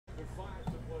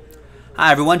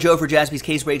Hi everyone, Joe for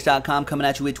JaspysCaseBreaks.com coming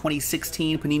at you with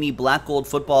 2016 Panini Black Gold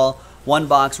Football one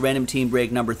box random team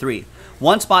break number 3.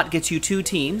 One spot gets you 2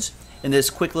 teams in this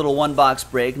quick little one box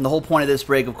break, and the whole point of this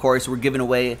break, of course, we're giving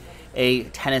away a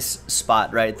tennis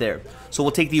spot right there. So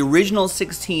we'll take the original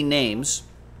 16 names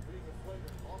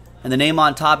and the name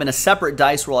on top in a separate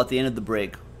dice roll at the end of the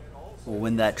break. We'll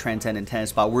win that Transcendent tennis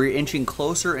spot. We're inching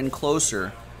closer and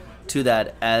closer to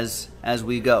that as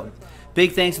we go.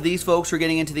 Big thanks to these folks for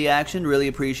getting into the action. Really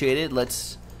appreciate it.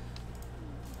 Let's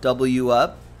double you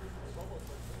up.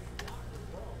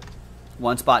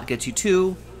 One spot gets you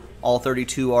 2. All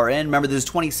 32 are in. Remember, this is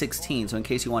 2016, so in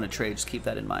case you want to trade, just keep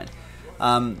that in mind.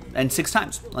 And 6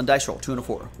 times on dice roll. 2 and a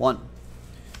 4. 1,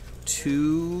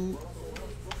 2,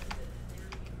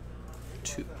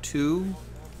 2.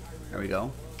 There we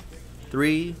go.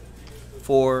 3,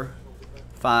 4,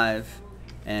 5,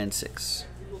 and 6.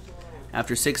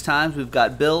 After 6 times, we've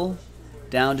got Bill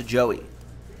down to Joey.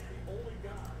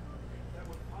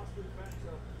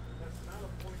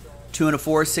 2 and a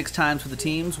 4, 6 times for the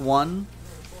teams. 1,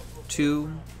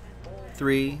 2,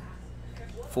 3,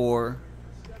 4,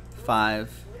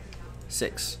 5,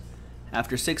 6.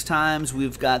 After 6 times,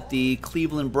 we've got the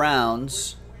Cleveland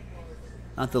Browns.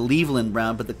 Not the Cleveland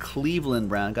Brown, but the Cleveland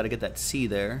Brown. Got to get that C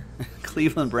there.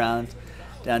 Cleveland Browns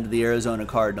down to the Arizona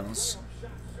Cardinals.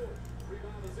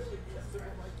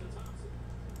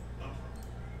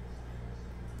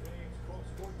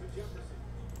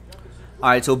 All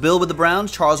right, so Bill with the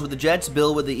Browns, Charles with the Jets,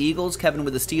 Bill with the Eagles, Kevin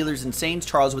with the Steelers and Saints,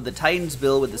 Charles with the Titans,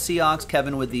 Bill with the Seahawks,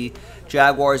 Kevin with the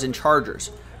Jaguars and Chargers,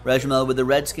 Reginald with the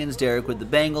Redskins, Derek with the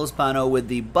Bengals, Pano with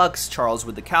the Bucks, Charles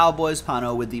with the Cowboys,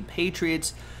 Pano with the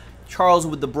Patriots, Charles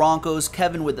with the Broncos,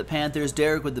 Kevin with the Panthers,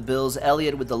 Derek with the Bills,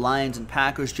 Elliot with the Lions and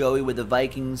Packers, Joey with the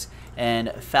Vikings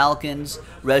and Falcons,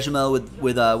 Reginald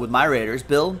with my Raiders,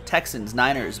 Bill, Texans,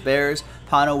 Niners, Bears,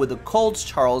 Pano with the Colts,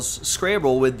 Charles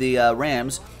Scrabble with the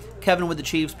Rams, Kevin with the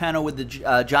Chiefs, Pano with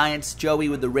the Giants, Joey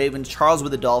with the Ravens, Charles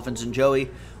with the Dolphins, and Joey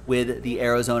with the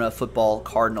Arizona Football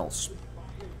Cardinals.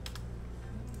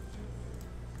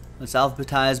 Let's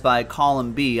alphabetize by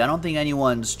column B. I don't think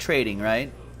anyone's trading,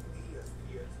 right?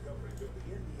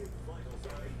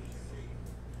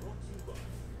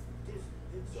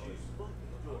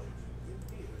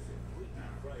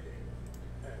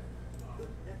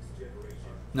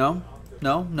 No?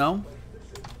 No? No?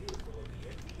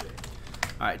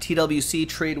 All right, TWC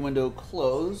trade window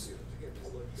closed.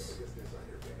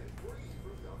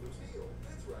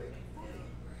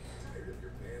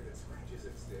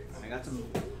 I got some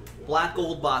black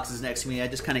gold boxes next to me. I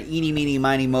just kind of eeny, meeny,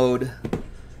 miny mode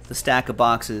the stack of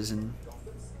boxes, and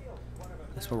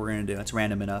that's what we're going to do. That's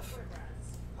random enough.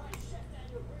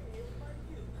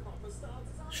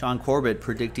 Sean Corbett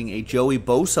predicting a Joey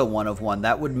Bosa 1 of 1.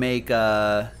 That would make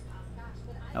Kevin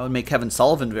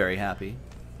Sullivan very happy.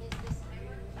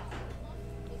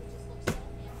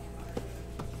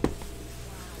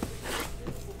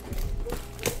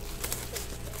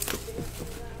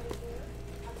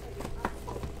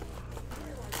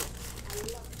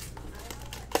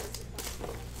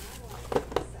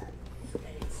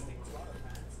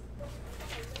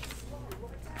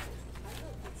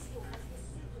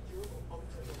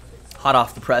 Hot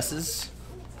off the presses.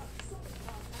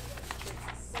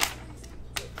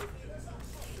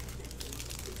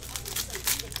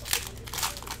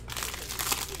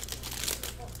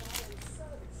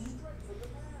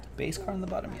 Base card on the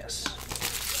bottom, yes.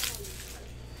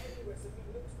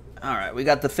 All right, we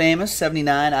got the famous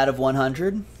 79 out of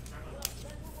 100.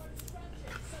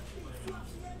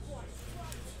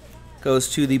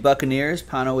 Goes to the Buccaneers,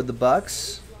 Pano with the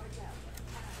Bucks.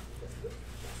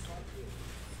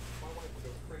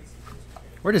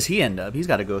 Where does he end up? He's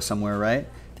got to go somewhere, right?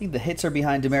 I think the hits are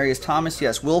behind Demaryius Thomas.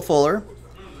 Yes, Will Fuller.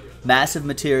 Massive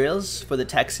materials for the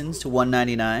Texans to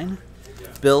 199.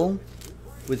 Bill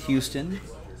with Houston.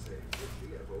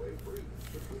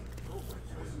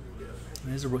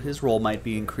 His role might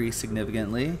be increased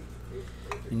significantly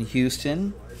in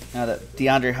Houston. Now that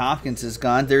DeAndre Hopkins is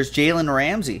gone, there's Jalen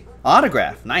Ramsey.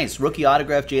 Autograph. Nice. Rookie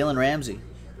autograph, Jalen Ramsey.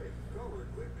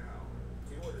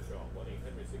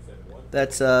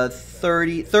 That's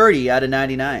 30 out of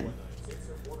 99.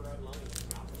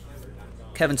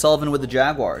 Kevin Sullivan with the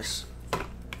Jaguars.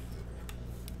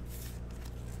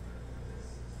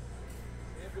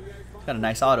 Got a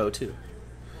nice auto, too.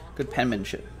 Good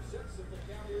penmanship.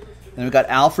 Then we've got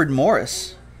Alfred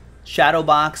Morris. Shadow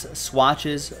box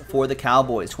swatches for the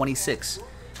Cowboys. 26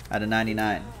 out of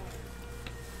 99.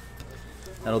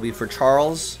 That'll be for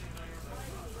Charles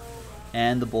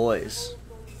and the boys.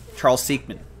 Charles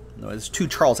Siekman. No, there's 2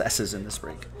 Charles S's in this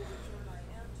break.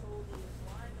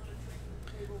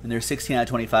 And there's 16 out of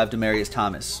 25, Demaryius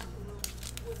Thomas.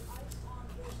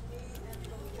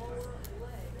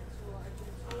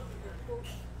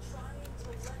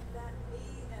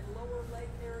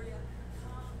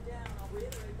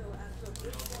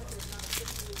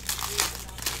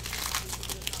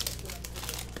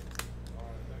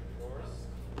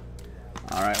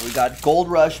 All right, we got Gold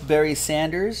Rush, Barry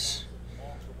Sanders.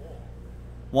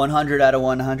 100 out of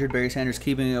 100. Barry Sanders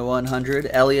keeping it at 100.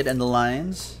 Elliott and the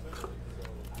Lions.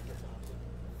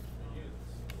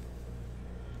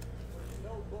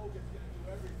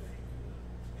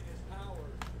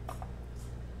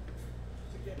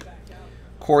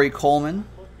 Corey Coleman.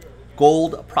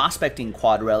 Gold Prospecting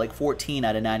Quad Relic, 14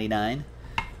 out of 99.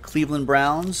 Cleveland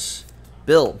Browns.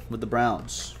 Bill with the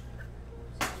Browns.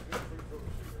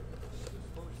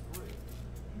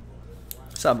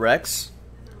 What's up, Rex?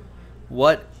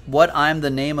 What I'm the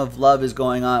Name of Love is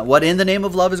going on? What in the Name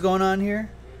of Love is going on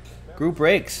here? Group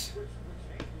breaks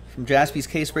from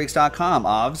JaspysCaseBreaks.com.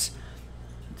 Ovs.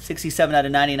 67 out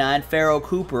of 99. Pharaoh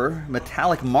Cooper.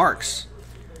 Metallic Marks.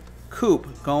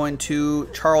 Coop going to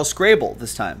Charles Scrabble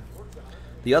this time.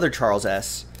 The other Charles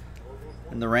S.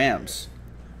 And the Rams.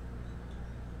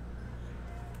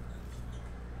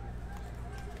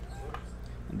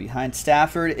 And behind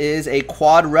Stafford is a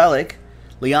quad relic.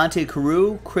 Leonte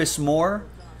Carew, Chris Moore,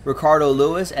 Ricardo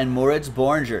Lewis, and Moritz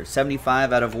Borger.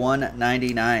 75 out of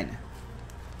 199.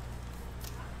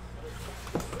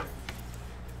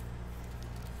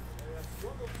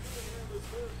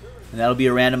 And that'll be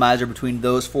a randomizer between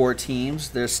those four teams.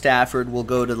 There's Stafford will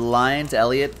go to the Lions.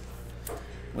 Elliott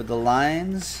with the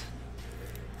Lions.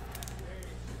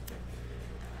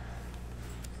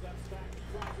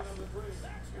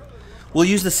 We'll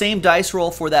use the same dice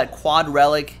roll for that quad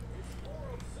relic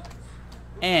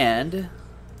and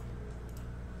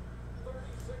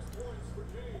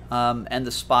the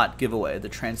spot giveaway, the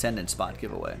Transcendent spot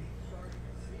giveaway.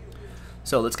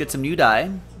 So let's get some new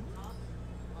die.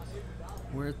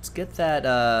 Let's get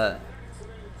that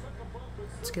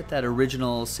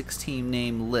original 16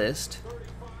 name list.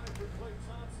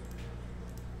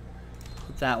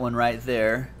 Put that one right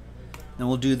there. Then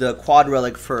we'll do the quad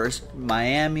relic first.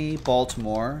 Miami,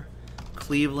 Baltimore,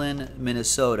 Cleveland,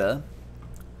 Minnesota.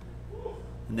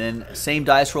 And then same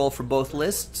dice roll for both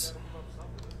lists.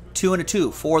 2 and a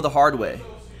 2 for the hard way.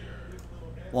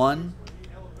 1,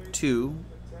 2,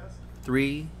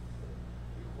 3,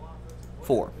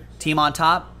 4. Team on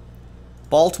top,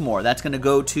 Baltimore. That's going to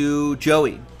go to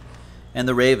Joey and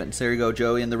the Ravens. There you go,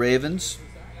 Joey and the Ravens.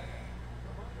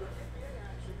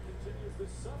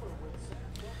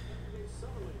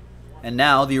 And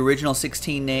now the original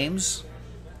 16 names.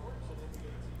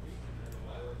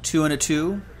 2 and a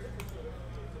 2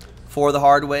 for the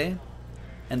hard way.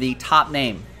 And the top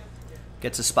name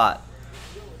gets a spot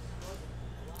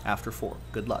after 4.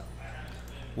 Good luck.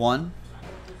 1,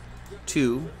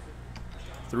 2,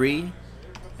 3,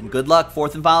 and good luck.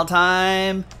 Fourth and final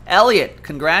time. Elliott,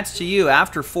 congrats to you.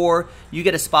 After 4, you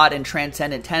get a spot in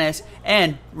Transcendent Tennis.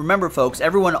 And remember, folks,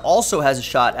 everyone also has a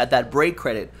shot at that break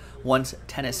credit once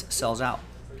tennis sells out.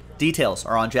 Details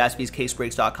are on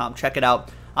JaspysCaseBreaks.com. Check it out.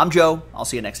 I'm Joe. I'll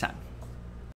see you next time.